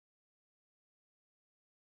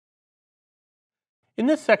In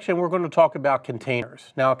this section, we're going to talk about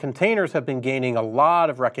containers. Now, containers have been gaining a lot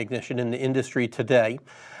of recognition in the industry today,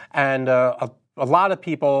 and a lot of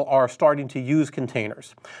people are starting to use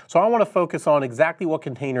containers. So I want to focus on exactly what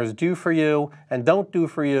containers do for you and don't do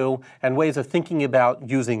for you, and ways of thinking about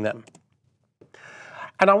using them.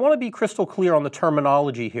 And I want to be crystal clear on the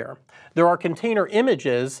terminology here. There are container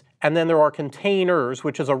images, and then there are containers,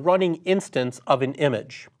 which is a running instance of an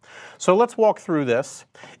image. So let's walk through this.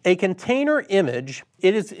 A container image,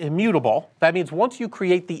 it is immutable. That means once you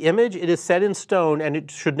create the image, it is set in stone and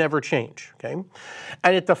it should never change. Okay?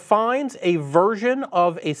 And it defines a version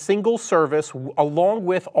of a single service along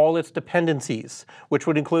with all its dependencies, which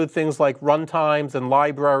would include things like runtimes and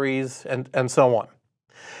libraries and so on.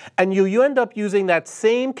 And you end up using that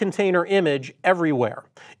same container image everywhere,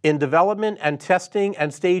 in development and testing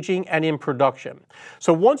and staging and in production.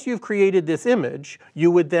 So once you've created this image,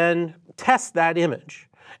 you would then test that image.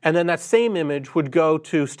 And then that same image would go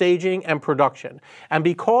to staging and production. And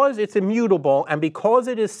because it's immutable and because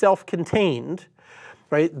it is self-contained,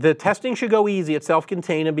 right, the testing should go easy, it's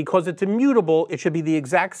self-contained, and because it's immutable, it should be the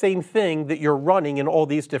exact same thing that you're running in all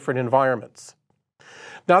these different environments.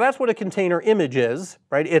 Now that's what a container image is,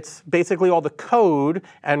 right? It's basically all the code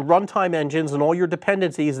and runtime engines and all your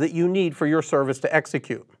dependencies that you need for your service to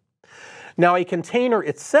execute. Now a container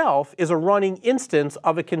itself is a running instance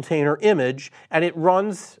of a container image, and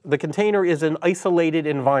the container is an isolated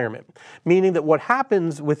environment, meaning that what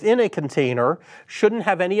happens within a container shouldn't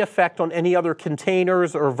have any effect on any other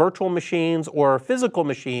containers or virtual machines or physical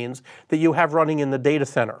machines that you have running in the data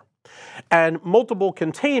center. And multiple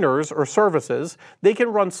containers or services, they can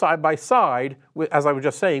run side by side, as I was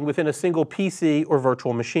just saying, within a single PC or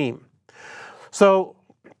virtual machine. So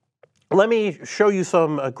let me show you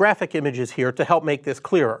some graphic images here to help make this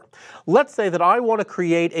clearer. Let's say that I want to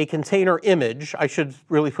create a container image. I should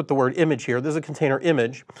really put the word image here. This is a container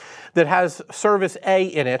image that has service A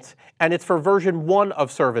in it, and it's for version 1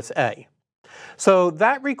 of service A. So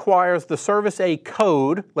that requires the service A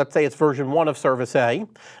code. Let's say it's version 1 of service A.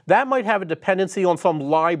 That might have a dependency on some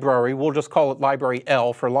library. We'll just call it library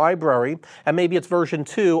L for library. And maybe it's version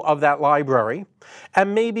 2 of that library.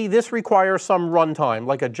 And maybe this requires some runtime,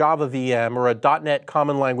 like a Java VM or a .NET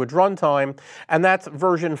Common Language runtime. And that's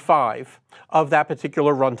version 5 of that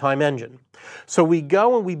particular runtime engine. So we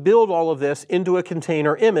go and we build all of this into a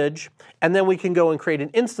container image, and then we can go and create an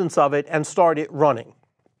instance of it and start it running.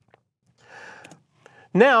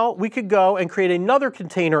 Now we could go and create another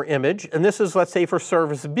container image, and this is, let's say, for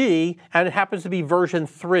service B, and it happens to be version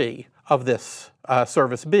 3 of this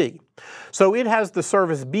service B. So it has the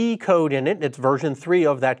service B code in it, it's version 3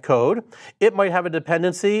 of that code. It might have a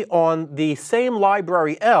dependency on the same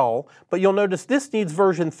library L, but you'll notice this needs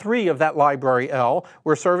version 3 of that library L,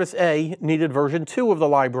 where service A needed version 2 of the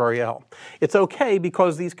library L. It's okay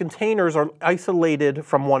because these containers are isolated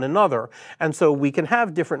from one another, and so we can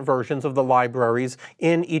have different versions of the libraries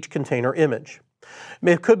in each container image.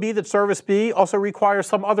 It could be that service B also requires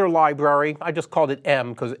some other library. I just called it M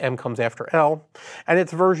because M comes after L. And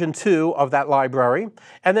it's version 2 of that library.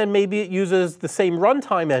 And then maybe it uses the same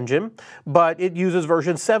runtime engine, but it uses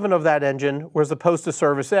version 7 of that engine, whereas opposed to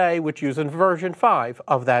service A, which uses version 5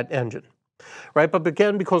 of that engine. Right? But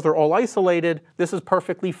again, because they're all isolated, this is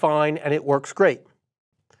perfectly fine and it works great.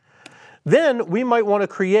 Then we might want to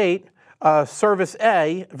create service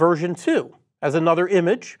A version 2. As another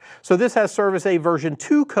image. So this has service A version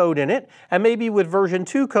 2 code in it, and maybe with version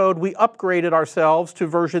 2 code we upgraded ourselves to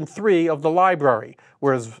version 3 of the library,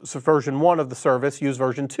 whereas version 1 of the service used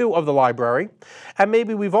version 2 of the library. And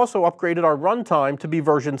maybe we've also upgraded our runtime to be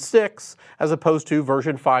version 6 as opposed to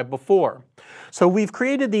version 5 before. So we've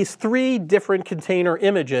created these 3 different container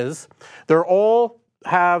images. They're all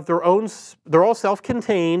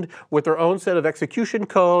self-contained with their own set of execution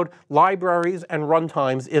code, libraries, and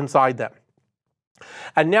runtimes inside them.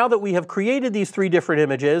 And now that we have created these 3 different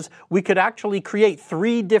images, we could actually create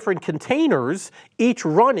 3 different containers, each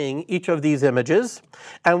running each of these images,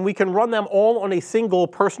 and we can run them all on a single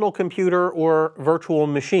personal computer or virtual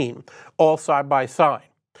machine, all side by side.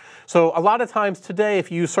 So a lot of times today,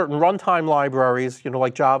 if you use certain runtime libraries,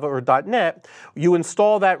 like Java or .NET, you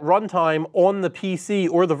install that runtime on the PC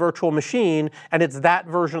or the virtual machine, and it's that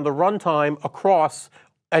version of the runtime across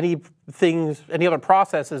any other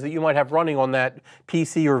processes that you might have running on that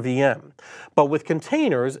PC or VM. But with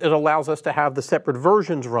containers, it allows us to have the separate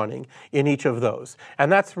versions running in each of those. And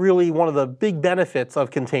that's really one of the big benefits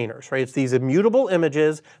of containers, right? It's these immutable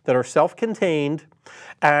images that are self-contained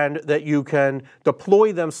and that you can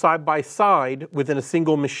deploy them side by side within a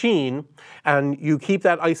single machine, and you keep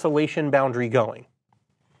that isolation boundary going.